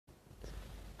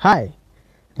Hi,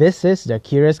 this is the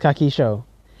Curious Kaki Show.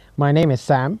 My name is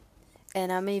Sam.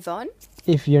 And I'm Yvonne.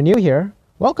 If you're new here,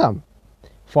 welcome.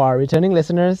 For our returning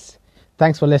listeners,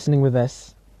 thanks for listening with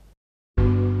us.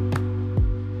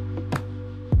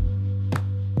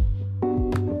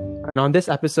 And on this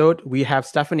episode, we have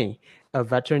Stephanie, a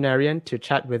veterinarian, to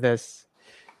chat with us.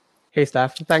 Hey,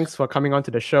 Steph, thanks for coming on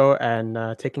to the show and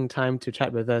taking time to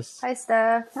chat with us. Hi,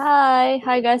 Steph.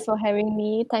 Hi guys for having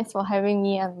me. Thanks for having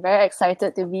me. I'm very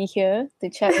excited to be here to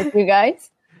chat with you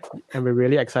guys. And we're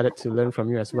really excited to learn from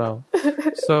you as well.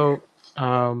 So,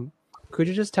 could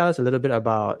you just tell us a little bit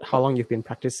about how long you've been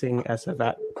practicing as a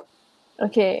vet?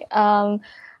 Okay,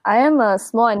 I am a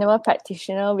small animal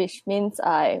practitioner, which means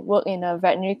I work in a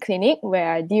veterinary clinic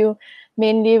where I deal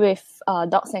mainly with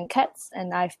dogs and cats,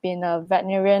 and I've been a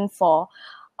veterinarian for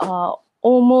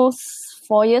almost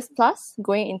 4 years plus,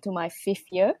 going into my 5th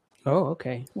year. Oh,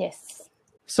 okay. Yes.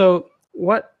 So,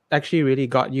 what actually really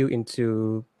got you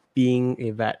into being a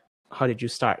vet? How did you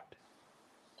start?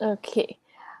 Okay.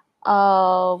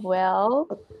 Well,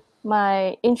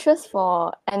 my interest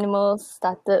for animals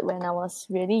started when I was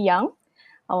really young.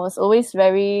 I was always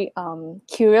very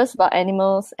curious about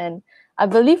animals, and I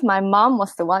believe my mom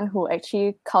was the one who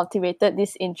actually cultivated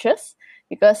this interest,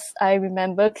 because I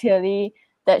remember clearly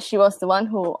that she was the one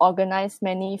who organized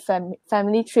many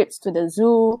family trips to the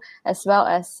zoo, as well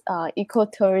as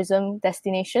ecotourism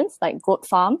destinations like goat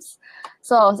farms.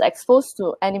 So I was exposed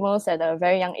to animals at a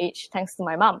very young age thanks to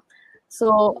my mom.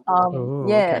 So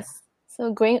yes. Okay.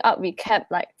 So growing up, we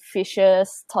kept like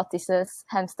fishes, tortoises,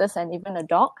 hamsters, and even a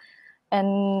dog.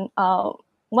 And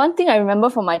one thing I remember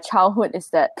from my childhood is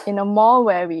that in a mall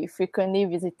where we frequently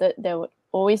visited, there would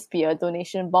always be a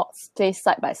donation box placed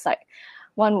side by side.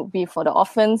 One would be for the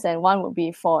orphans and one would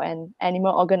be for an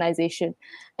animal organization.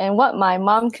 And what my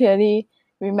mom clearly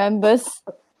remembers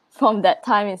from that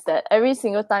time is that every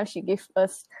single time she gives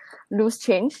us loose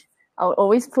change, I would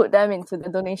always put them into the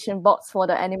donation box for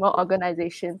the animal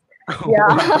organization.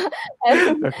 Yeah.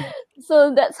 And Okay.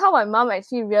 so that's how my mom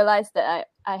actually realized that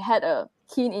I had a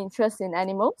keen interest in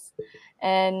animals.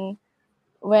 And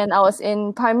when I was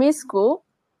in primary school,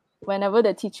 whenever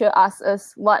the teacher asked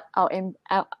us what our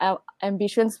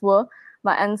ambitions were,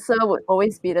 my answer would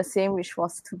always be the same, which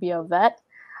was to be a vet.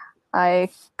 I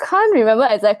can't remember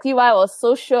exactly why I was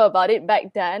so sure about it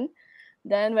back then.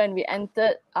 Then when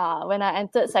I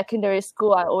entered secondary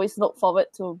school, I always looked forward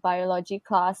to biology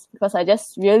class because I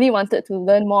just really wanted to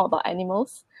learn more about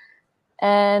animals.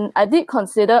 And I did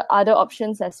consider other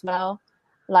options as well,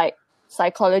 like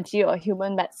psychology or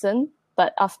human medicine.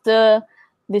 But after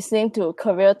listening to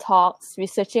career talks,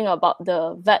 researching about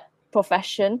the vet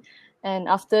profession, and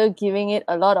after giving it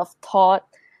a lot of thought,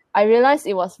 I realized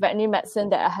it was veterinary medicine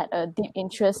that I had a deep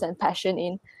interest and passion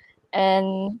in.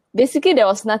 And basically, there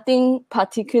was nothing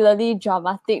particularly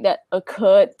dramatic that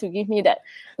occurred to give me that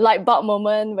light bulb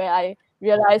moment where I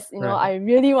realized, Right. I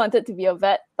really wanted to be a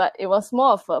vet, but it was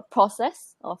more of a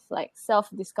process of like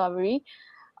self-discovery.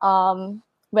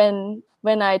 When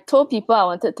I told people I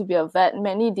wanted to be a vet,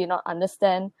 many did not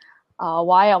understand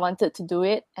why I wanted to do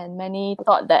it, and many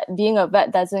thought that being a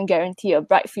vet doesn't guarantee a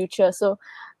bright future. So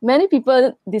many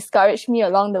people discouraged me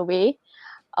along the way.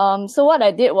 So what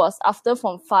I did was, after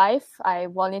Form 5, I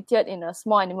volunteered in a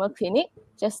small animal clinic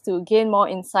just to gain more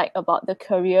insight about the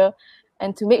career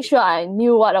and to make sure I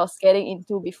knew what I was getting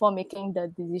into before making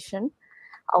the decision.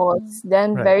 I was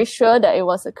then Right. very sure that it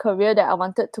was a career that I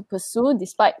wanted to pursue,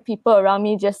 despite people around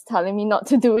me just telling me not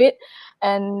to do it.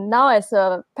 And now, as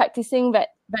a practicing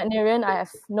veterinarian, I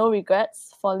have no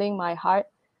regrets following my heart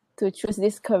to choose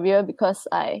this career, because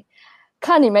I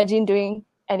can't imagine doing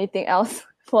anything else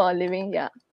for a living. Yeah.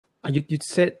 You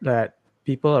said that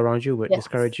people around you would Yes.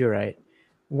 discourage you, right?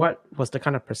 What was the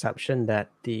kind of perception that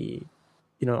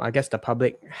I guess the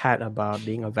public had about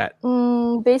being a vet?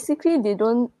 Basically,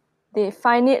 they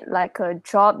find it like a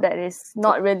job that is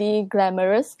not really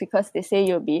glamorous, because they say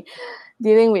you'll be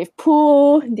dealing with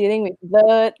poo, dealing with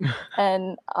blood,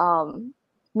 and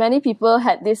many people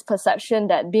had this perception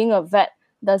that being a vet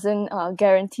doesn't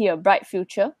guarantee a bright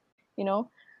future, but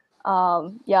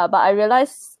I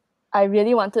realized I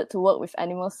really wanted to work with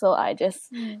animals, so I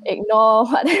just ignore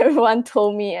what everyone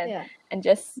told me and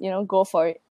just go for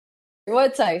it.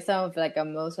 What's like some of like a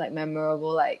most like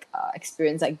memorable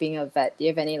experience like being a vet? Do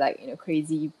you have any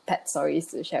crazy pet stories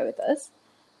to share with us?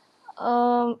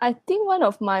 I think one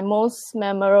of my most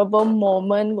memorable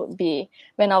moment would be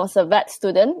when I was a vet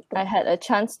student. I had a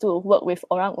chance to work with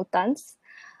orangutans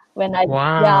when I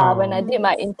Wow. did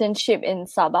my internship in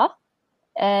Sabah.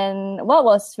 And what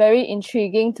was very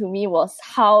intriguing to me was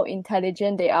how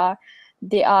intelligent they are.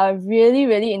 they are really,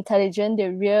 really intelligent.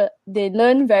 They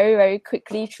learn very, very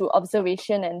quickly through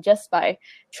observation and just by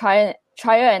trial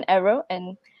and error.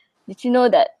 And did you know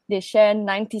that they share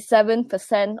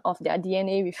 97% of their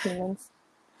DNA with humans?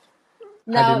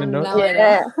 I didn't know. I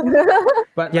know.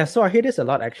 But yeah, so I hear this a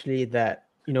lot actually, that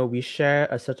we share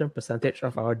a certain percentage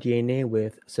of our DNA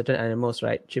with certain animals,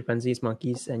 right? Chimpanzees,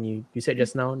 monkeys, and you said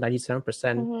just now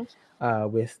 97%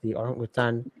 with the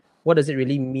orangutan. What does it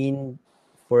really mean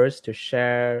for us to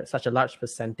share such a large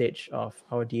percentage of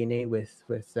our DNA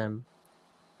with them?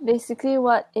 Basically,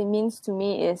 what it means to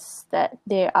me is that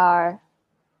they are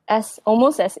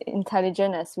almost as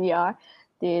intelligent as we are.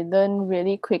 They learn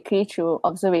really quickly through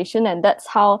observation, and that's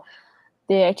how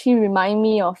they actually remind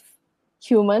me of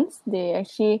humans. They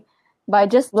actually, by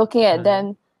just looking at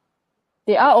them,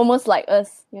 they are almost like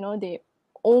us. They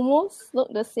almost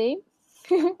look the same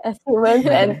as humans,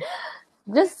 and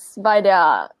just by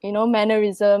their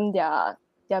mannerism, their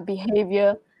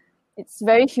behavior, it's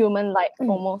very human-like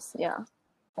almost. Yeah.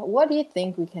 What do you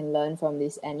think we can learn from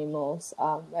these animals?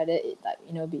 Whether it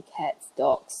be cats,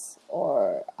 dogs,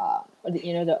 or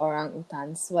the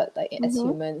orangutans. What as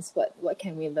humans, what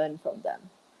can we learn from them?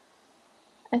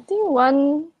 I think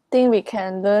one thing we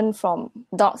can learn from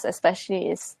dogs especially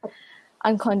is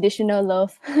unconditional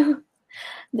love.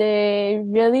 They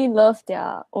really love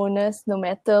their owners no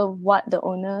matter what the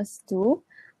owners do.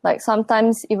 Like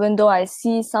sometimes, even though I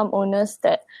see some owners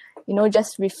that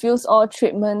just refuse all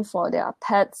treatment for their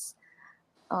pets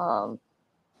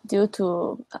due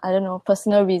to, I don't know,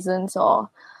 personal reasons or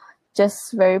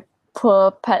just very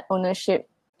poor pet ownership,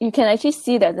 you can actually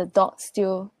see that the dog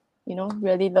still,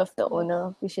 really love the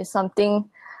owner, which is something,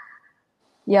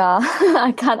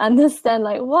 I can't understand,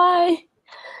 like, why?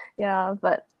 Yeah,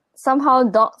 but somehow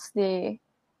dogs, they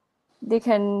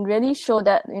can really show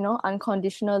that,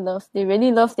 unconditional love. They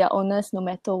really love their owners no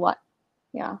matter what.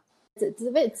 Yeah. It's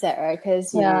a bit sad, right?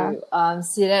 Because you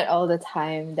see that all the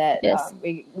time, that Yes.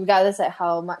 Regardless of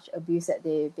how much abuse that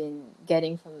they've been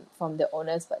getting from the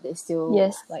owners, but they still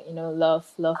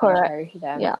love and cherish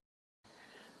them. Yeah.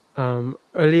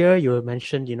 Earlier you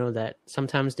mentioned that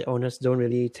sometimes the owners don't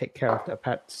really take care of their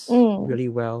pets really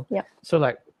well. Yeah. So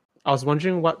like I was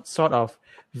wondering, what sort of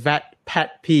vet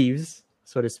pet peeves,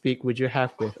 so to speak, would you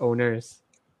have with owners?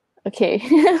 Okay.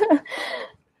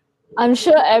 I'm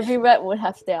sure every vet would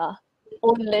have their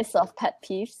own list of pet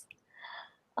peeves.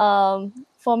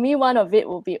 For me, one of it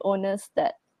will be owners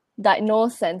that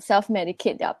diagnose and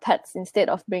self-medicate their pets instead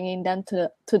of bringing them to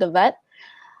the vet.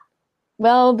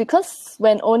 Well, because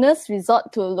when owners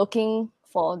resort to looking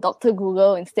for Dr.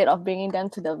 Google instead of bringing them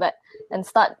to the vet and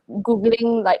start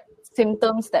Googling like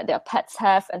symptoms that their pets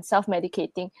have and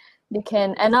self-medicating, they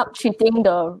can end up treating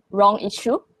the wrong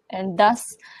issue and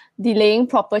thus delaying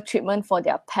proper treatment for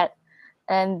their pet.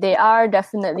 And there are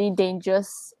definitely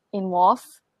dangers involved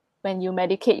when you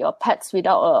medicate your pets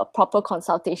without a proper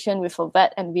consultation with a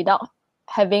vet and without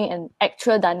having an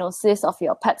actual diagnosis of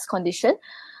your pet's condition.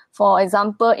 For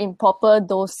example, improper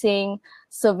dosing,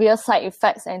 severe side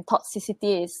effects, and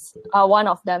toxicity are one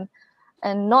of them.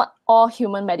 And not all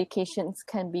human medications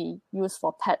can be used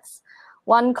for pets.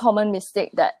 One common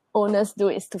mistake that owners do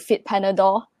is to feed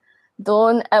Panadol.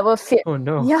 Don't ever feed. Oh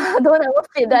no. Yeah, don't ever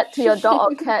feed that to your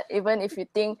dog or cat, even if you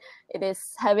think it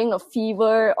is having a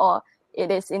fever or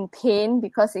it is in pain,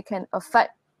 because it can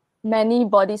affect many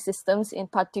body systems, in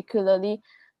particularly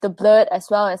the blood as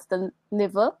well as the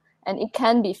liver, and it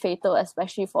can be fatal,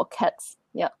 especially for cats.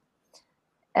 Yeah.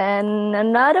 And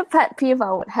another pet peeve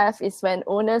I would have is when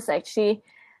owners actually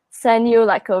send you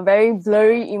like a very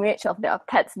blurry image of their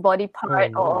pet's body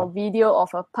part or a video of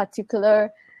a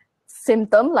particular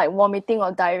symptom like vomiting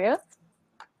or diarrhea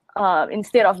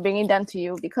instead of bringing them to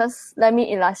you. Because let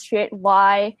me illustrate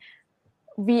why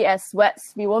we as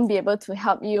vets, we won't be able to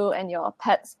help you and your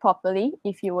pets properly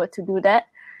if you were to do that.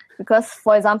 Because,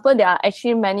 for example, there are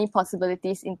actually many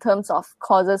possibilities in terms of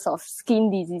causes of skin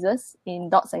diseases in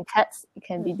dogs and cats. It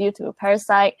can be due to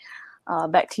parasite,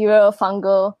 bacterial,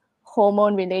 fungal,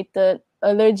 hormone-related,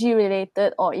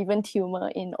 allergy-related, or even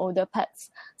tumor in older pets.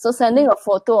 So sending a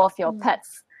photo of your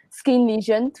pet's skin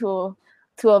lesion to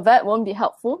a vet won't be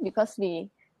helpful, because we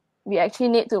actually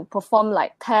need to perform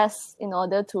like tests in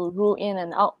order to rule in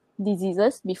and out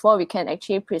diseases before we can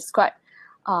actually prescribe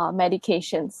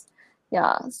medications.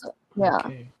 Yeah. So, yeah.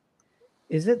 Okay.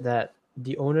 Is it that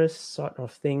the owners sort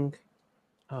of think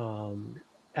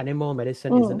animal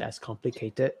medicine isn't as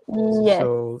complicated? Yes.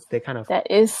 So they kind of... That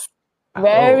is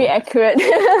very accurate.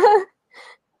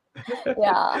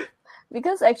 Yeah.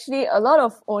 Because actually a lot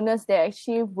of owners, they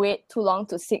actually wait too long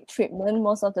to seek treatment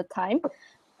most of the time.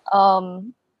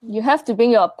 You have to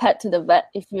bring your pet to the vet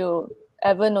if you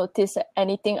ever noticed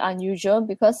anything unusual,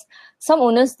 because some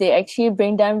owners, they actually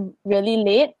bring them really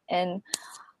late, and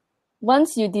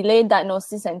once you delay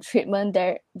diagnosis and treatment,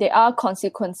 there are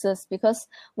consequences, because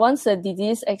once a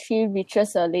disease actually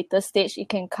reaches a later stage, it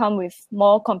can come with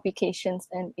more complications,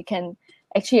 and it can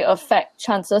actually affect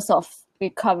chances of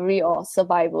recovery or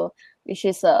survival, which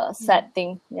is a sad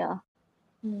thing. Yeah.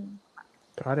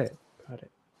 Got it.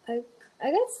 I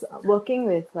guess working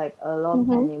with like a lot of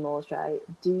animals, right?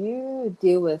 Do you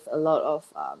deal with a lot of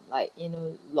like, you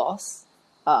know, loss?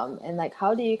 And like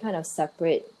how do you kind of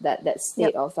separate that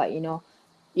state of like, you know,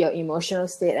 your emotional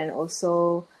state and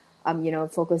also you know,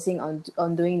 focusing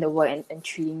on doing the work and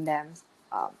treating them?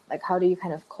 Like how do you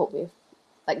kind of cope with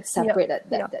like separate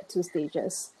that two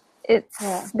stages?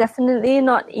 It's definitely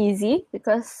not easy,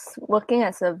 because working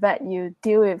as a vet, you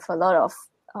deal with a lot of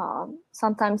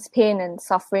sometimes pain and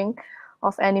suffering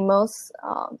of animals.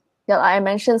 Like I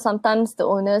mentioned, sometimes the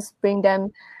owners bring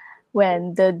them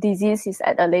when the disease is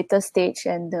at a later stage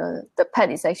and the pet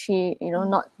is actually, you know,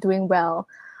 not doing well.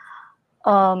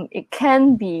 It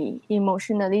can be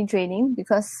emotionally draining,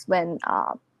 because when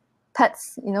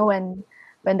pets, you know, when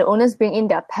the owners bring in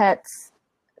their pets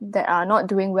that are not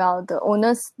doing well, the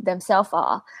owners themselves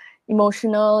are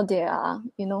emotional, they are,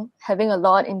 you know, having a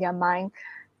lot in their mind,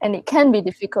 and it can be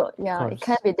difficult. It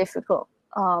can be difficult.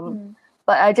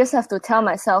 But I just have to tell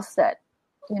myself that,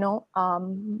 you know,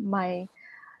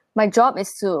 my job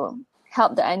is to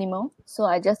help the animal, so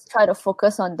I just try to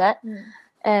focus on that,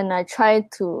 and I try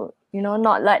to, you know,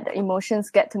 not let the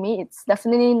emotions get to me. It's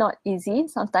definitely not easy.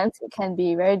 Sometimes it can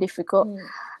be very difficult,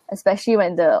 especially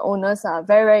when the owners are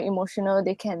very, very emotional.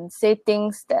 They can say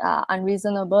things that are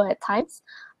unreasonable at times,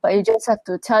 but you just have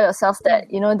to tell yourself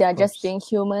that, you know, they're just being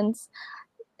humans.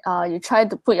 You try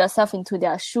to put yourself into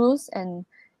their shoes, and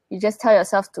you just tell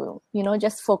yourself to, you know,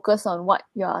 just focus on what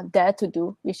you're there to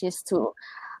do, which is to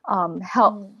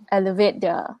help elevate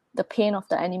the pain of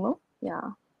the animal.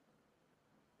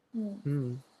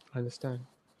 I understand.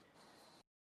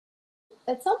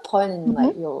 At some point in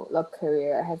like your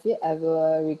career, have you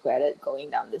ever regretted going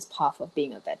down this path of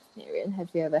being a veterinarian? Have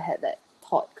you ever had that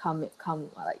thought come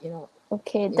like, you know?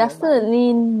 Okay,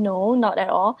 definitely no, not at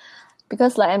all.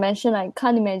 Because like I mentioned, I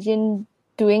can't imagine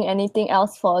doing anything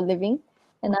else for a living.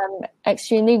 And I'm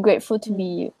extremely grateful to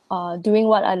be doing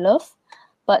what I love.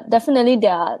 But definitely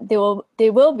there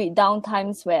will be down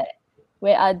times where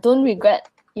I don't regret,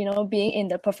 you know, being in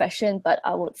the profession, but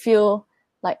I would feel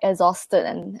like exhausted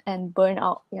and burn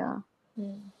out.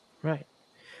 Right.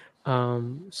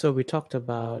 So we talked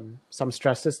about some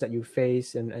stresses that you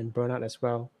face and burnout as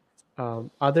well.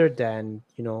 Other than,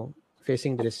 you know,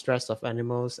 facing the distress of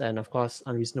animals and of course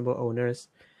unreasonable owners,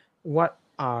 what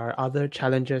are other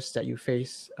challenges that you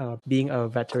face being a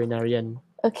veterinarian?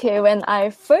 Okay, when I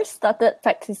first started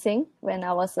practicing, when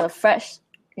I was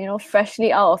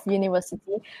freshly out of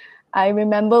university, I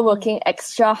remember working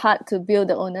extra hard to build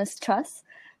the owner's trust,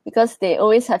 because they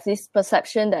always have this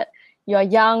perception that you're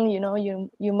young, you know,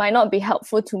 you might not be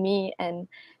helpful to me, and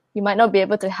you might not be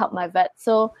able to help my vet.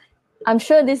 So I'm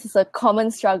sure this is a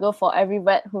common struggle for every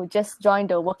vet who just joined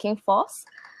the working force.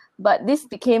 But this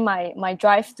became my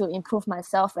drive to improve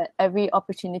myself at every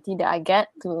opportunity that I get,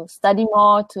 to study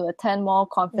more, to attend more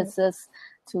conferences,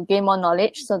 to gain more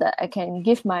knowledge, so that I can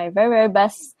give my very, very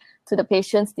best to the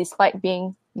patients despite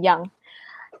being young.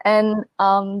 And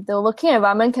the working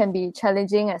environment can be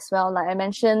challenging as well. Like I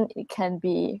mentioned, it can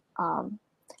be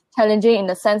challenging in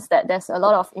the sense that there's a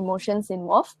lot of emotions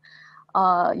involved.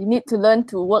 You need to learn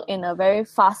to work in a very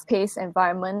fast-paced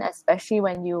environment, especially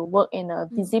when you work in a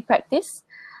busy practice.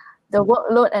 The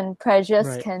workload and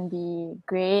pressures can be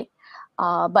great,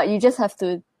 but you just have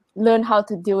to learn how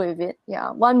to deal with it.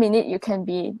 1 minute you can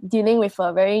be dealing with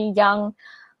a very young,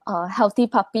 healthy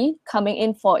puppy coming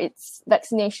in for its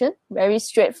vaccination. Very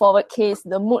straightforward case.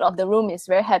 The mood of the room is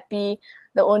very happy.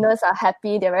 The owners are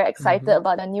happy. They're very excited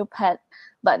about a new pet.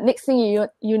 But next thing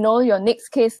you know, your next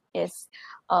case is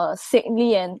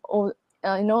sickly and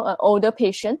an older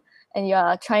patient, and you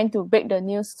are trying to break the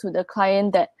news to the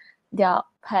client that their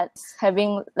pet's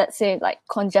having, let's say, like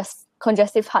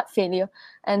congestive heart failure,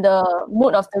 and the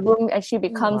mood of the room actually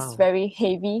becomes very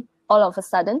heavy all of a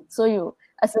sudden. So you,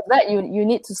 as a vet, you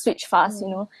need to switch fast.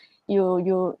 You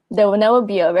know, there will never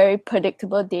be a very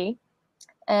predictable day.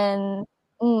 And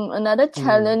another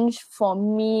challenge for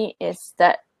me is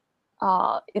that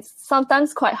it's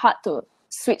sometimes quite hard to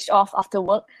switch off after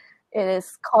work. It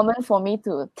is common for me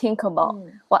to think about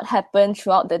what happened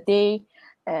throughout the day,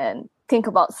 and think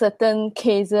about certain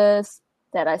cases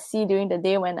that I see during the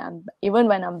day when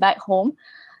I'm back home.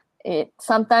 It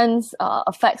sometimes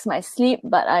affects my sleep,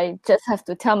 but I just have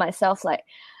to tell myself, like,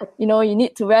 you know, you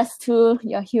need to rest too.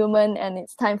 You're human, and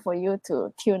it's time for you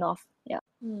to tune off. Yeah.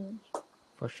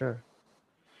 For sure.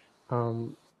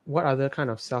 What other kind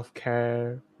of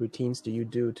self-care routines do you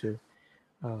do to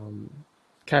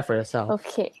care for yourself?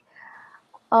 Okay.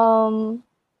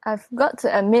 I've got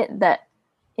to admit that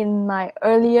in my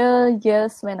earlier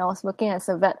years when I was working as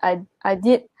a vet, I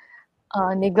did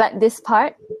neglect this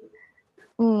part.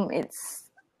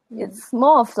 It's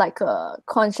more of like a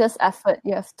conscious effort.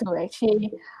 You have to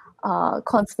actually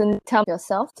constantly tell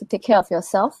yourself to take care of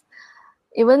yourself.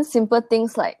 Even simple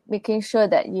things like making sure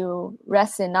that you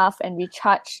rest enough and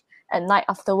recharge at night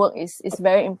after work is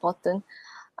very important.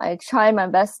 I try my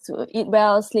best to eat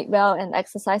well, sleep well, and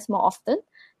exercise more often.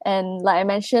 And like I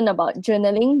mentioned about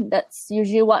journaling, that's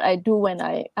usually what I do when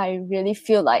I really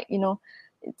feel like, you know,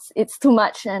 it's too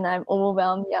much and I'm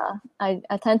overwhelmed. Yeah, I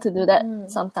tend to do that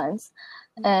sometimes.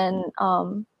 And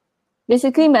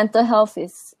basically mental health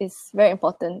is very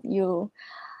important.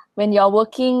 When you're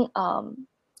working,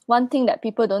 one thing that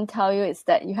people don't tell you is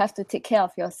that you have to take care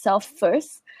of yourself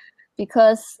first,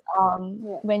 because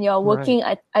when you're working,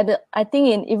 I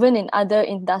think even in other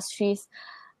industries,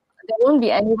 there won't be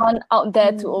anyone out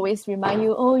there to always remind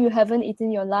you, oh, you haven't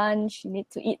eaten your lunch, you need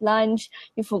to eat lunch,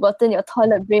 you've forgotten your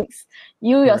toilet breaks.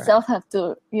 You yourself have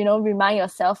to, you know, remind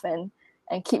yourself and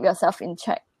keep yourself in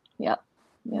check. Yeah.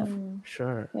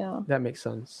 Sure. Yeah. That makes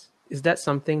sense. Is that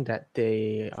something that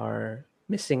they are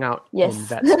missing out Yes. in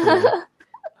vet school?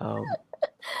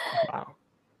 Wow.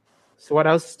 So what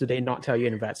else do they not tell you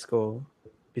in vet school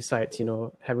besides, you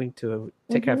know, having to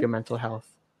take care of your mental health?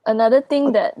 Another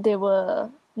thing that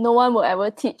no one will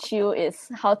ever teach you is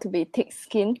how to be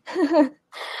thick-skinned.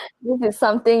 This is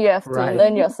something you have to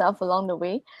learn yourself along the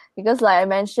way, because like I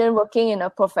mentioned, working in a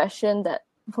profession that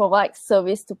provides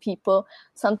service to people,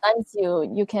 sometimes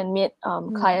you can meet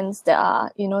clients that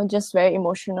are, you know, just very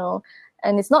emotional,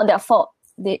 and it's not their fault.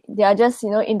 They are just, you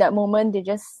know, in that moment they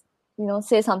just, you know,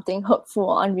 say something hurtful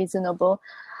or unreasonable.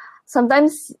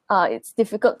 Sometimes it's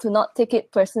difficult to not take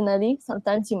it personally.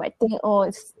 Sometimes you might think, oh,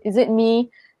 is it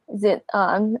me? Is it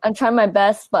I'm trying my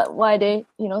best, but why are they,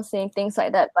 you know, saying things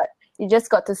like that? But you just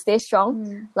got to stay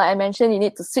strong. Like I mentioned, you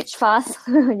need to switch fast.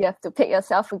 You have to pick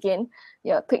yourself again.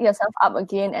 Pick yourself up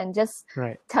again and just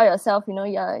tell yourself, you know,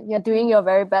 you're doing your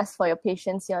very best for your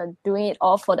patients. You're doing it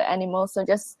all for the animals. So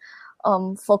just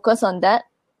focus on that.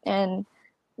 And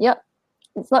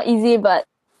it's not easy, but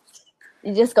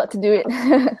you just got to do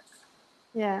it.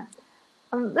 Yeah.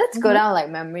 Let's go down like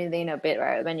memory lane a bit,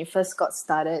 right? When you first got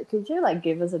started, could you like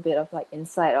give us a bit of like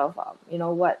insight of you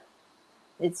know, what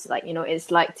it's like, you know,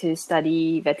 it's like to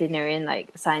study veterinarian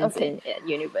like science at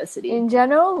university? In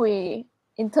general,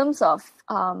 in terms of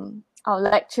our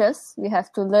lectures, we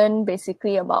have to learn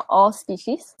basically about all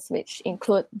species, which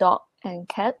include dog and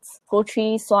cats,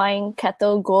 poultry, swine,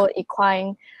 cattle, goat,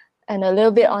 equine, and a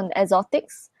little bit on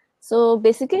exotics. So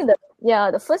basically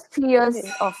the first 3 years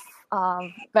of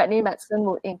veterinary medicine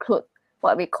would include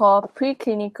what we call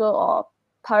preclinical or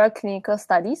paraclinical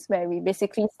studies, where we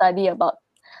basically study about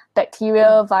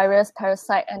bacteria, virus,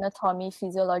 parasite, anatomy,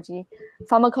 physiology,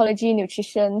 pharmacology,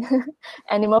 nutrition,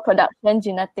 animal production,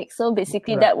 genetics. So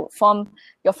basically that would form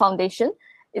your foundation.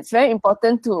 It's very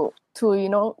important to you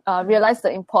know, realize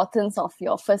the importance of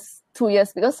your first 2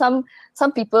 years, because some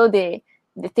people they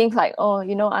think like, oh,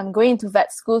 you know, I'm going to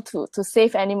vet school to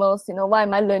save animals. You know, why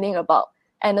am I learning about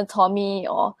anatomy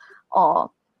or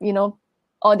you know,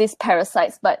 all these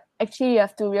parasites? But actually you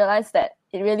have to realize that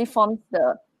it really forms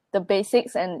the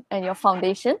basics and your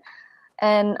foundation.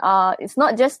 And it's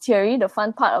not just theory. The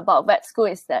fun part about vet school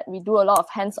is that we do a lot of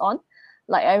hands-on.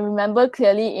 Like I remember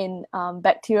clearly in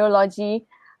bacteriology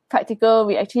practical,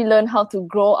 we actually learned how to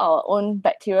grow our own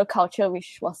bacterial culture,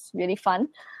 which was really fun.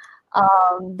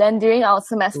 Then during our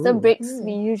semester breaks,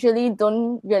 we usually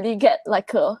don't really get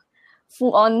like a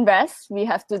full-on rest. We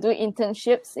have to do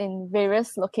internships in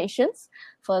various locations.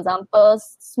 For example,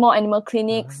 small animal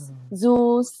clinics,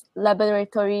 zoos,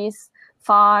 laboratories,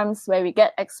 farms, where we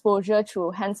get exposure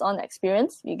through hands-on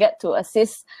experience. We get to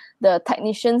assist the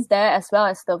technicians there as well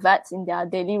as the vets in their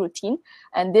daily routine.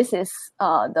 And this is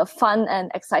the fun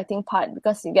and exciting part,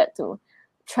 because you get to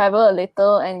travel a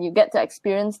little and you get to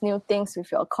experience new things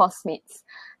with your course mates.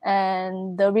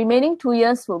 And the remaining 2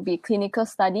 years will be clinical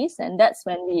studies, and that's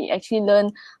when we actually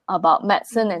learn about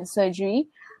medicine and surgery.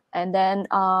 And then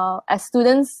as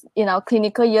students in our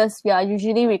clinical years, we are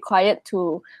usually required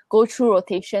to go through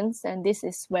rotations. And this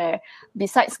is where,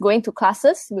 besides going to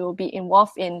classes, we will be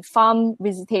involved in farm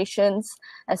visitations,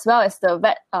 as well as the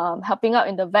vet, helping out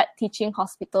in the vet teaching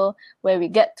hospital, where we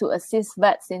get to assist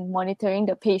vets in monitoring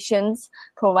the patients,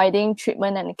 providing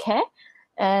treatment and care.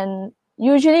 And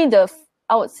usually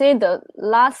I would say the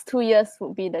last 2 years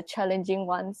would be the challenging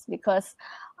ones, because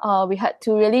we had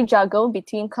to really juggle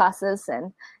between classes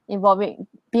and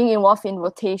being involved in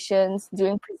rotations,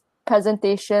 doing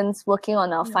presentations, working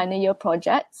on our final year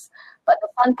projects. But the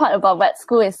fun part about vet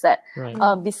school is that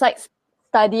besides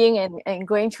studying and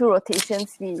going through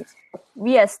rotations,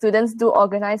 we as students do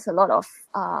organize a lot of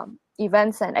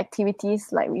events and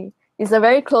activities. It's a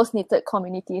very close-knitted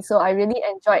community. So I really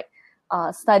enjoyed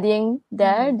studying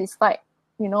there, despite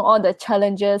all the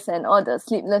challenges and all the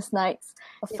sleepless nights.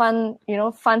 Fun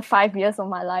 5 years of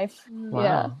my life. Wow.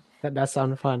 Yeah. That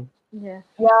sounds fun. Yeah.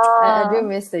 Yeah. I do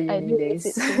miss the uni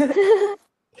days.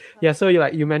 Yeah, so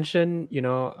you mentioned,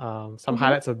 some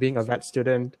highlights of being a vet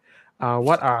student.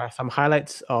 What are some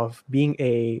highlights of being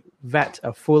a vet,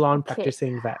 a full-on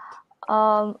practicing vet?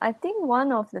 I think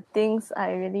one of the things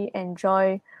I really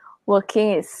enjoy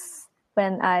working is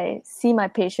when I see my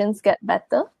patients get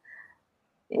better.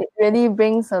 It really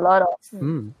brings a lot of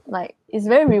it's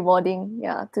very rewarding,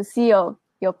 to see your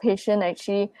patient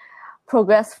actually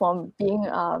progress from being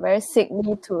very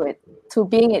sickly to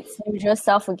being its usual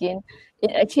self again.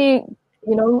 It actually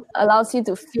allows you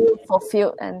to feel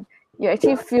fulfilled, and you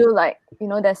actually feel like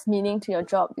there's meaning to your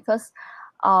job, because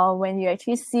when you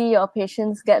actually see your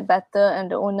patients get better and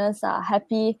the owners are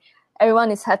happy,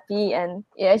 everyone is happy, and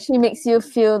it actually makes you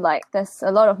feel like there's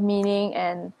a lot of meaning,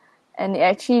 and it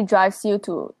actually drives you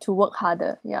to work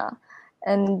harder.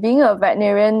 And being a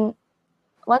veterinarian,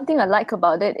 one thing I like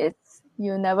about it is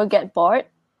you never get bored,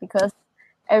 because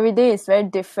every day is very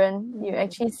different. You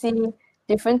actually see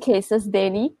different cases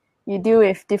daily. You deal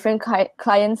with different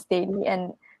clients daily,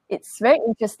 and it's very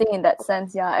interesting in that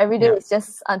sense. Every day is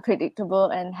just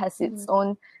unpredictable and has its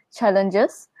own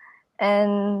challenges.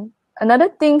 And another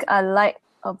thing I like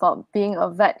about being a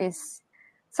vet is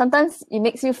sometimes it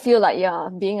makes you feel like you're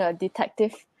being a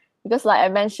detective, because like I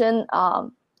mentioned,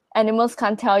 animals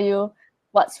can't tell you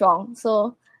what's wrong.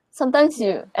 So sometimes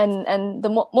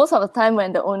most of the time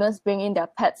when the owners bring in their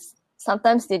pets,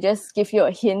 sometimes they just give you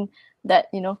a hint that,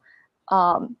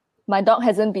 my dog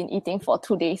hasn't been eating for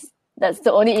 2 days. That's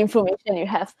the only information you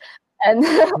have. And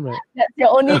that's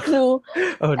your only clue.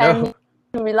 Oh, no. And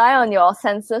you rely on your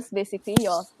senses, basically,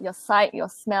 your sight, your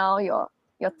smell, your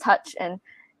touch, and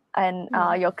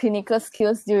your clinical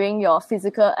skills during your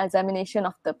physical examination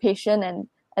of the patient,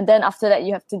 and then after that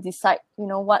you have to decide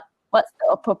what's the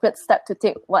appropriate step to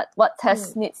take, what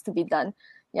test needs to be done.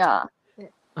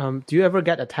 Do you ever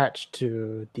get attached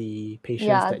to the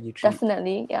patients that you treat?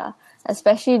 Definitely,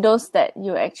 especially those that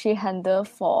you actually handle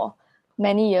for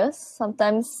many years,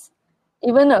 sometimes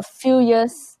even a few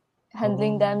years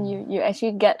handling them. You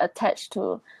actually get attached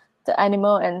to the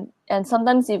animal, and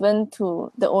sometimes even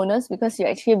to the owners, because you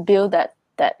actually build that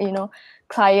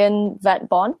client vet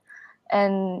bond.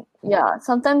 And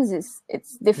sometimes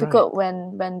it's difficult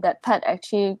when that pet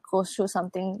actually goes through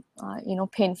something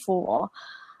painful,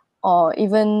 or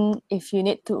even if you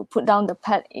need to put down the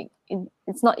pet,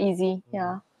 it's not easy.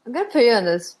 I'm gonna put you on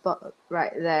the spot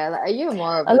right there. Like, are you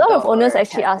more of a lot of dog owners or a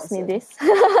actually cat ask me person? this.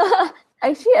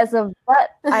 Actually, as a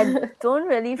vet, I don't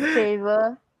really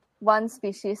favor one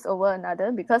species over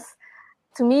another, because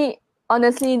to me,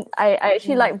 honestly, I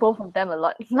actually like both of them a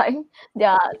lot. Like, they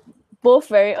are both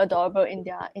very adorable in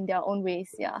their own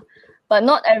ways. But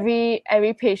not every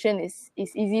patient is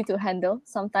easy to handle.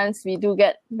 Sometimes we do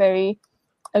get very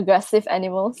aggressive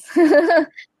animals.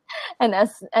 and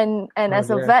as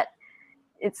a vet,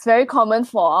 it's very common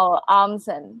for our arms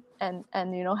and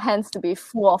hands to be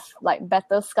full of like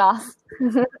battle scars.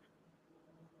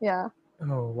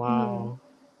 Oh, wow.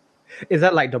 Is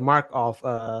that like the mark of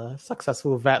a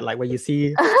successful vet? Like when you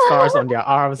see scars on their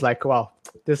arms, like, wow,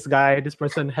 this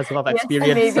person has a lot of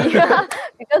experience. Maybe.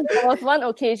 Because there was one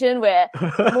occasion where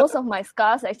most of my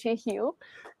scars actually healed,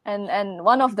 and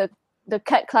one of the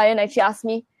cat client actually asked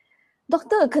me,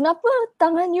 "Doktor, kenapa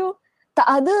tangan you tak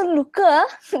ada luka?"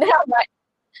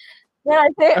 Then I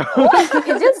say, "What?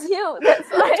 It just healed. That's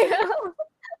why."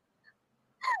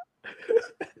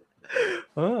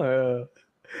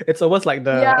 It's almost like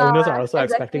the owners are also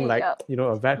expecting like a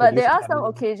vet. But there are some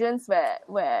occasions where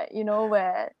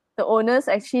the owners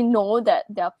actually know that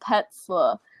their pets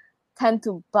will tend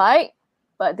to bite,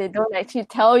 but they don't actually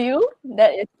tell you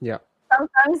that it's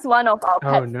sometimes one of our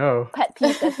pet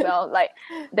peeves as well. Like,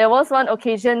 there was one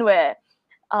occasion where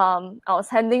I was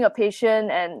handling a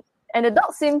patient, and the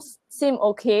dog seemed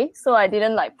okay, so I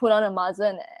didn't like put on a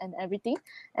muzzle and everything.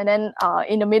 And then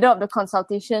in the middle of the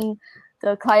consultation,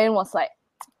 the client was like,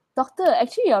 "Doctor,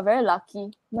 actually you're very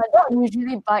lucky. My dog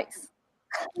usually bites."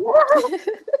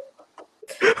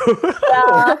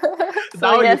 Yeah.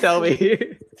 Now you yes. tell me.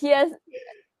 PS.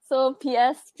 So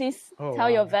PS, please tell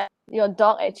your vet your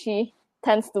dog actually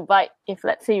tends to bite if,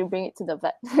 let's say, you bring it to the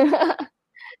vet.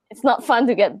 It's not fun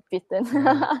to get bitten.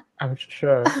 I'm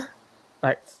sure.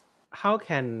 Like, how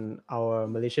can our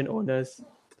Malaysian owners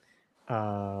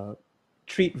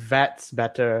treat vets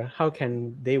better? How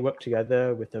can they work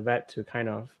together with the vet to kind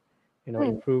of,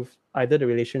 improve either the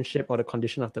relationship or the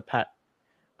condition of the pet?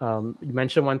 You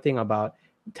mentioned one thing about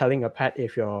telling your pet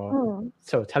if your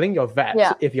telling your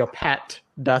vet if your pet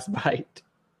does bite.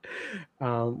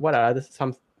 What are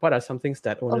some things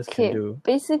that owners can do?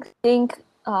 Basically, I think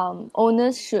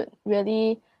owners should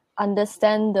really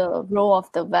understand the role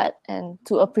of the vet and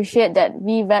to appreciate that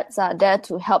we vets are there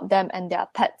to help them and their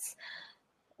pets,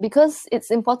 because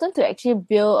it's important to actually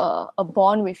build a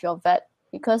bond with your vet,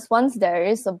 because once there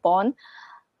is a bond,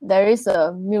 there is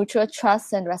a mutual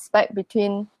trust and respect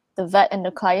between the vet and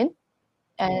the client,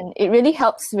 and it really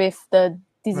helps with the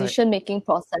decision-making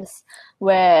process,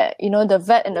 where the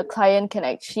vet and the client can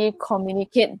actually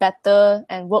communicate better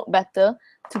and work better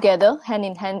together, hand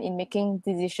in hand, in making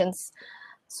decisions.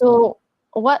 So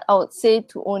what I would say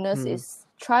to owners is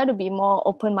try to be more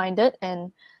open-minded,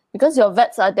 and because your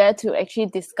vets are there to actually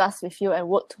discuss with you and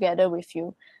work together with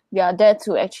you, we are there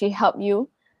to actually help you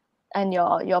and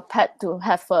your pet to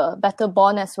have a better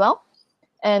bond as well.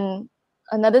 And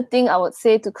another thing I would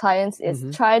say to clients is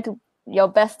try your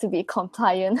best to be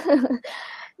compliant.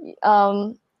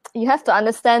 You have to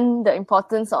understand the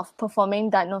importance of performing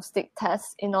diagnostic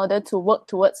tests in order to work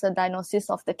towards a diagnosis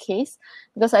of the case,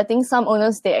 because I think some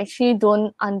owners, they actually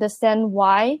don't understand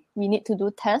why we need to do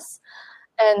tests.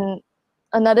 And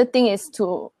another thing is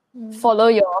to follow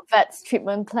your vet's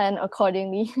treatment plan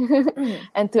accordingly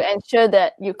and to ensure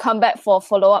that you come back for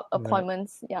follow-up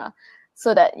appointments,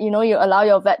 so that you allow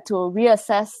your vet to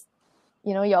reassess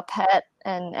your pet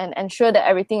and ensure that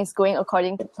everything is going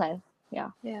according to plan.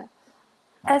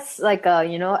 As like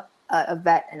a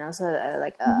vet and also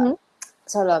like a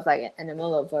sort of like an animal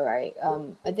lover, right?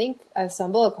 I think I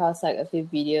stumbled across like a few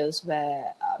videos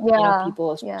where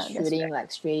people shooting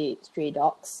like stray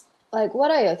dogs. Like, what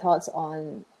are your thoughts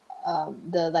on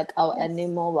our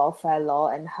animal welfare law,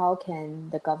 and how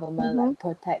can the government like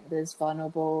protect these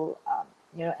vulnerable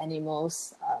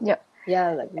animals?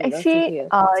 Actually,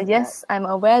 yes, I'm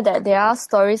aware that there are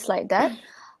stories like that.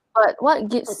 But what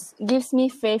gives me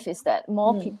faith is that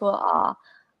more people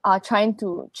are trying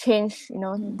to change,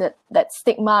 that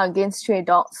stigma against stray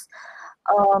dogs.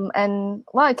 And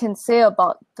what I can say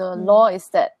about the law is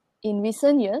that in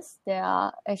recent years, there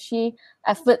are actually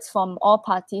efforts from all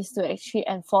parties to actually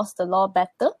enforce the law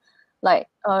better. Like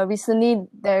recently,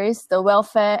 there is the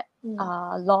welfare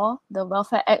law, the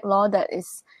Welfare Act law, that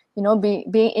is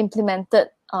being implemented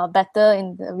better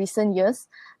in the recent years.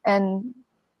 And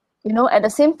at the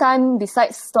same time,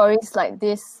 besides stories like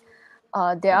this,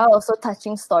 there are also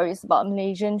touching stories about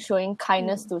Malaysians showing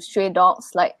kindness to stray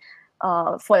dogs. Like,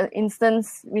 for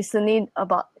instance, recently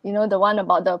about, the one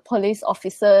about the police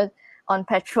officer on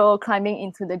patrol climbing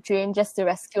into the drain just to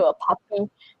rescue a puppy.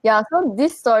 Yeah, so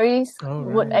these stories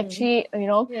would actually,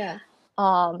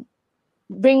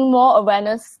 bring more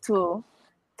awareness to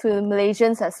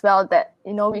Malaysians as well, that,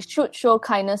 we should show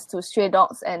kindness to stray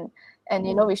dogs, and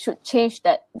we should change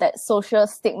that social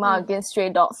stigma against stray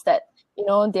dogs, that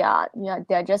they are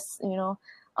just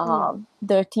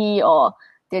dirty, or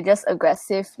they're just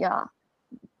aggressive.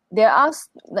 There are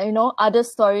other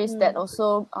stories that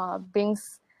also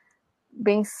brings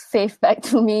faith back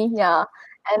to me.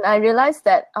 And I realized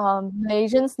that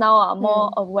Malaysians now are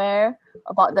more aware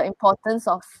about the importance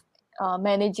of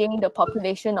managing the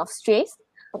population of strays.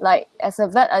 Like, as a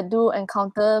vet, I do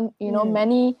encounter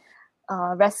many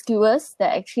rescuers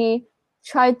that actually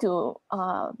try to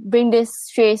bring these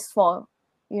strays for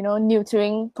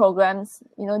neutering programs.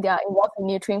 They are involved in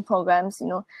neutering programs,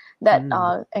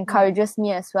 that encourages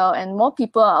me as well. And more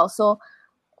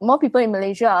people in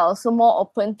Malaysia are also more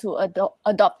open to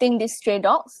adopting these stray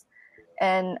dogs.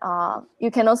 And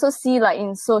you can also see, like,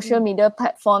 in social media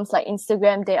platforms like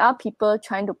Instagram, there are people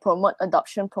trying to promote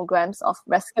adoption programs of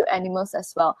rescued animals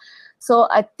as well. So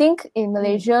I think in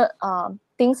Malaysia,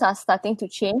 things are starting to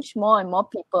change. More and more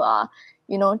people are,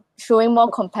 showing more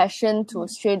compassion to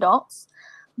stray dogs.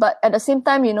 But at the same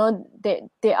time,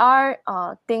 there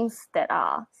are things that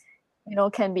are,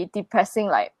 can be depressing,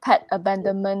 like pet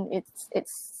abandonment.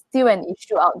 It's still an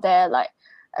issue out there. Like,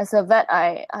 as a vet,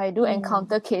 I do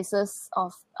encounter cases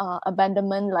of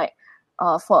abandonment, like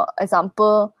for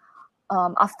example,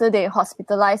 after they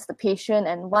hospitalize the patient,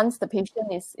 and once the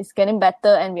patient is getting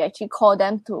better and we actually call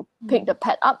them to pick the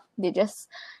pet up, they just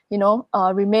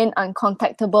remain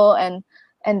uncontactable,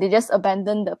 and they just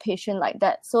abandon the patient like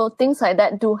that. So things like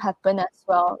that do happen as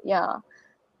well. Yeah.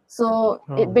 So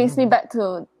it brings me back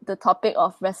to the topic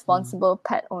of responsible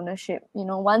pet ownership.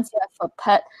 Once you have a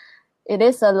pet, it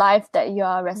is a life that you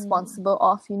are responsible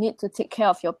of. You need to take care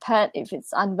of your pet. If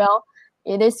it's unwell,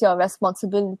 it is your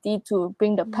responsibility to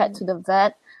bring the pet to the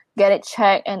vet, get it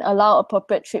checked, and allow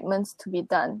appropriate treatments to be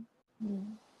done.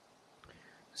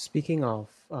 Speaking of,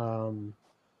 all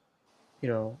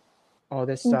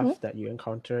this stuff that you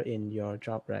encounter in your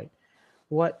job, right?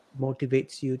 What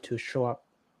motivates you to show up?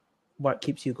 What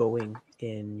keeps you going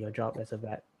in your job as a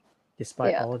vet,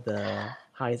 despite all the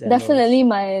highs and lows? Definitely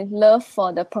my love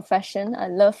for the profession. I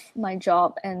love my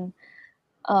job, and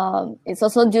it's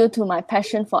also due to my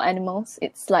passion for animals.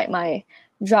 It's like my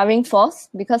driving force,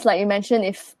 because like you mentioned,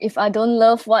 if I don't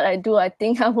love what I do, I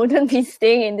think I wouldn't be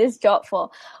staying in this job for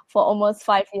almost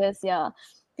 5 years.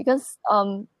 Because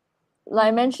like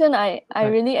I mentioned, I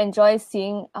really enjoy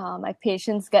seeing my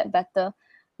patients get better,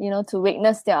 to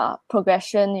witness their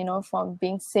progression, from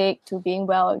being sick to being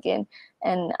well again.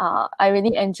 And I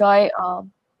really enjoy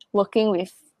working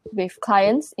with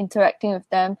clients, interacting with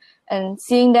them, and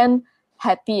seeing them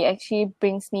happy actually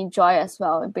brings me joy as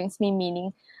well. It brings me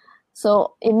meaning.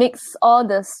 So it makes all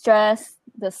the stress,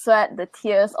 the sweat, the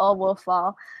tears all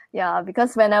worthwhile. Yeah,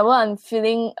 because whenever I'm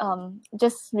feeling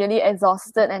just really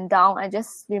exhausted and down, I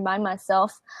just remind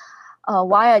myself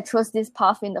why I chose this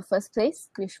path in the first place,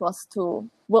 which was to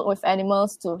work with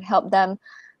animals, to help them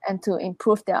and to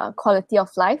improve their quality of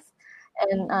life.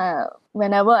 And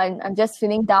whenever I'm just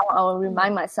feeling down, I will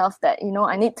remind myself that,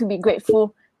 I need to be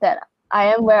grateful that I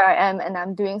am where I am and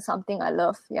I'm doing something I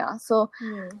love. Yeah. So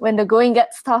when the going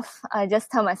gets tough, I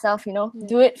just tell myself,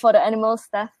 do it for the animals,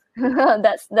 Steph.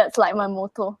 That's like my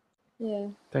motto. Yeah.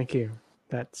 Thank you.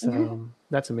 That's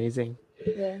amazing.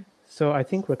 Yeah. So I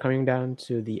think we're coming down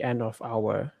to the end of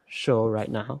our show right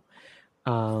now.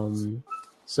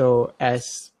 So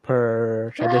as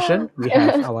per tradition, we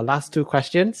have our last two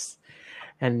questions.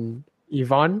 And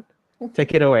Yvonne,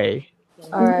 take it away.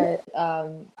 All right.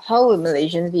 How would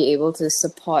Malaysians be able to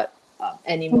support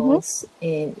animals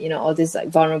in all these like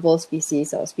vulnerable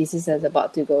species or species that's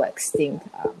about to go extinct?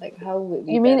 Like how would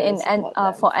we? You mean them?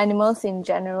 for animals in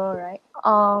general, right?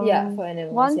 Yeah, for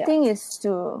animals. One thing is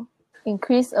to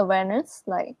increase awareness.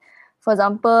 Like, for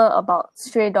example, about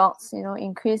stray dogs.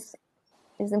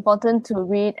 It's important to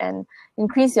read and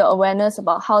increase your awareness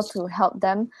about how to help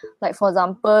them. Like, for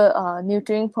example,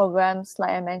 neutering programs, like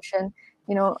I mentioned.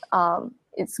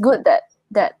 It's good that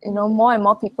more and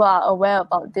more people are aware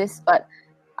about this, but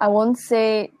I won't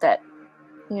say that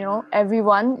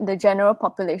everyone, the general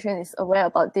population, is aware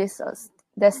about this.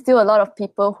 There's still a lot of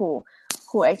people who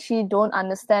actually don't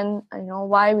understand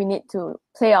why we need to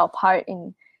play our part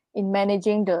in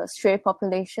managing the stray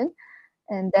population.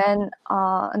 And then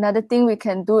another thing we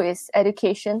can do is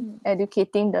educating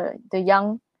the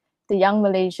young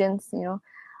Malaysians,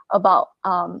 about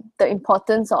the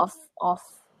importance of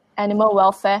animal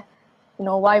welfare,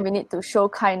 why we need to show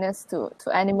kindness to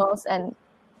animals, and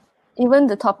even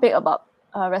the topic about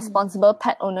responsible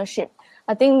pet ownership.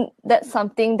 I think that's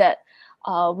something that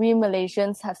we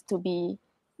Malaysians have to be,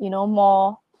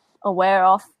 more aware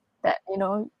of, that,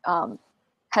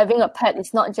 having a pet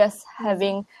is not just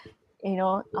having,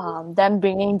 them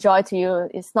bringing joy to you.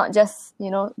 It's not just,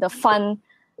 the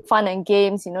fun and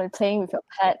games, playing with your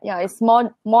pet. Yeah, it's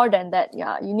more than that.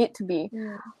 Yeah, you need to be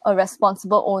a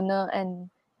responsible owner, and,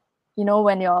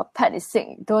 when your pet is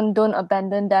sick, don't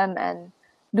abandon them, and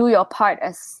do your part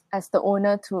as the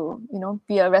owner to,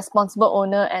 be a responsible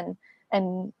owner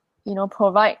and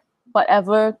provide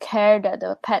whatever care that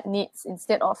the pet needs,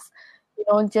 instead of,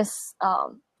 just,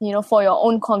 for your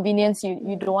own convenience,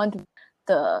 you don't want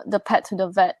the pet to the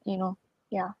vet,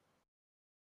 Yeah.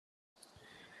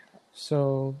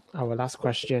 So our last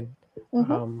question.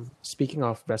 Speaking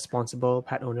of responsible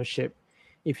pet ownership,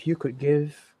 if you could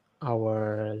give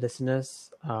our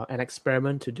listeners an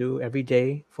experiment to do every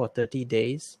day for 30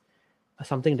 days,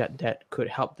 something that could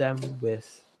help them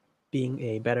with being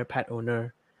a better pet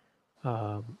owner,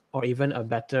 or even a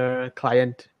better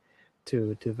client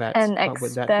to vets, An what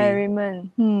would that be?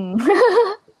 experiment.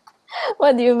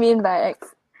 What do you mean by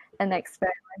an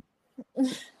experiment?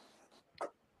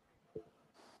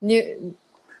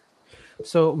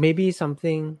 So maybe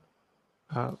something.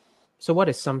 So what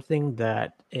is something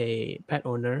that a pet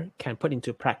owner can put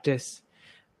into practice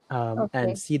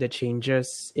and see the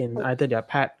changes in either their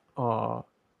pet or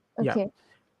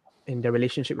in their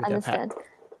relationship with their pet.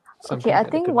 Okay, I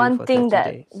think one thing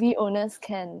that we owners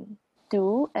can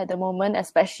do at the moment,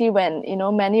 especially when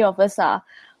many of us are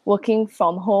working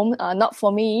from home, not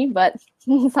for me, but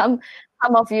some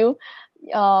of you,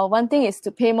 one thing is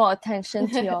to pay more attention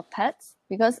to your pets,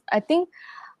 because I think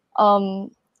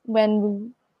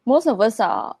when most of us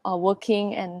are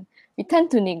working, and we tend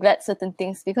to neglect certain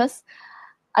things, because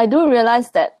I do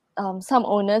realize that some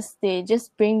owners, they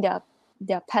just bring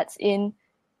their pets in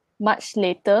much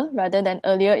later rather than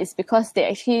earlier, is because they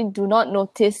actually do not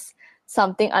notice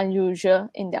something unusual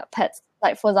in their pets.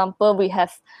 Like, for example,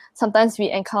 sometimes we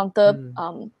encounter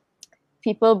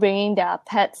people bringing their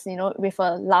pets, with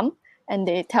a lump, and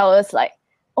they tell us like,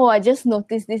 oh, I just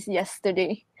noticed this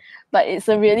yesterday, but it's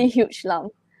a really huge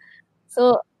lump.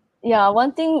 So yeah,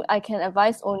 one thing I can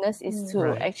advise owners is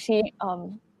to actually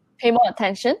pay more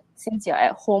attention, since you're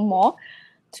at home more,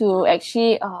 to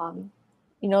actually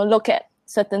look at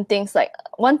certain things. Like,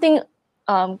 one thing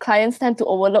clients tend to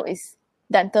overlook is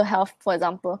dental health, for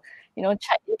example. You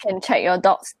can check your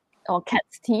dog's or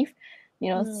cat's teeth,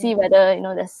 see whether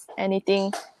there's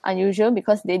anything unusual,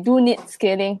 because they do need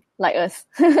scaling like us.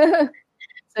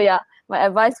 So yeah, my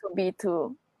advice would be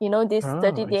to these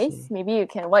 30 days, maybe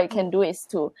what you can do is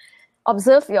to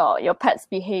observe your pet's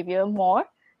behavior more,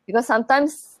 because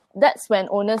sometimes that's when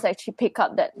owners actually pick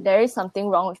up that there is something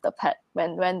wrong with the pet,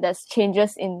 when there's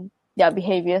changes in their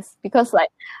behaviors. Because like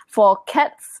for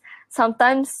cats,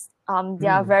 sometimes they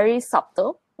are very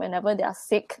subtle. Whenever they are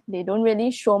sick, they don't really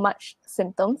show much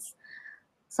symptoms.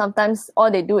 Sometimes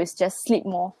all they do is just sleep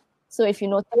more. So if you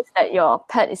notice that your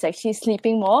pet is actually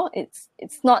sleeping more, it's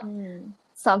not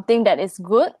something that is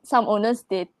good. Some owners,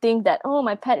 they think that, oh,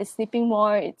 my pet is sleeping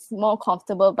more, it's more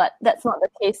comfortable, but that's not the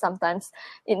case. Sometimes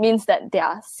it means that they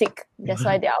are sick. That's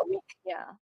why they are weak. Yeah.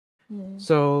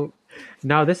 So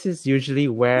now this is usually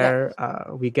where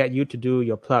we get you to do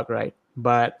your plug, right?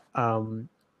 But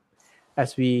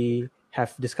as we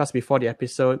have discussed before the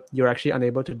episode, you're actually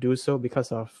unable to do so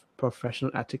because of professional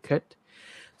etiquette.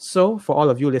 So for all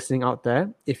of you listening out there,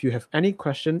 if you have any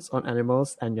questions on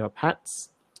animals and your pets,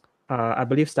 I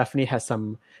believe Stephanie has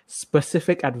some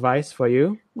specific advice for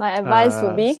you. My advice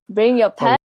would be, bring your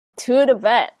pet to the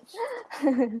vet.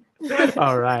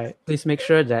 All right. Please make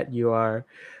sure that you are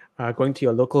going to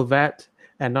your local vet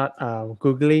and not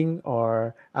Googling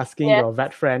or asking your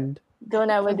vet friend.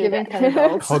 Don't ever do that.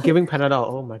 Panadol. Or giving Panadol.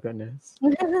 Oh my goodness.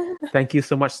 Thank you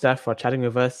so much, Steph, for chatting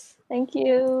with us. Thank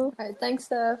you. All right, thanks,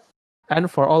 Steph.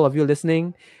 And for all of you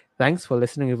listening, thanks for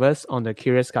listening with us on the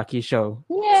Curious Kaki Show.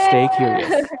 Yeah. Stay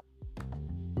curious.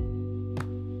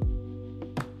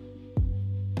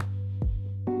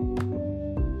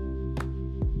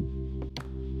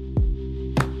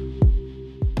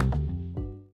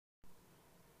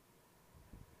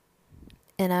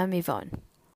 And I'm Yvonne.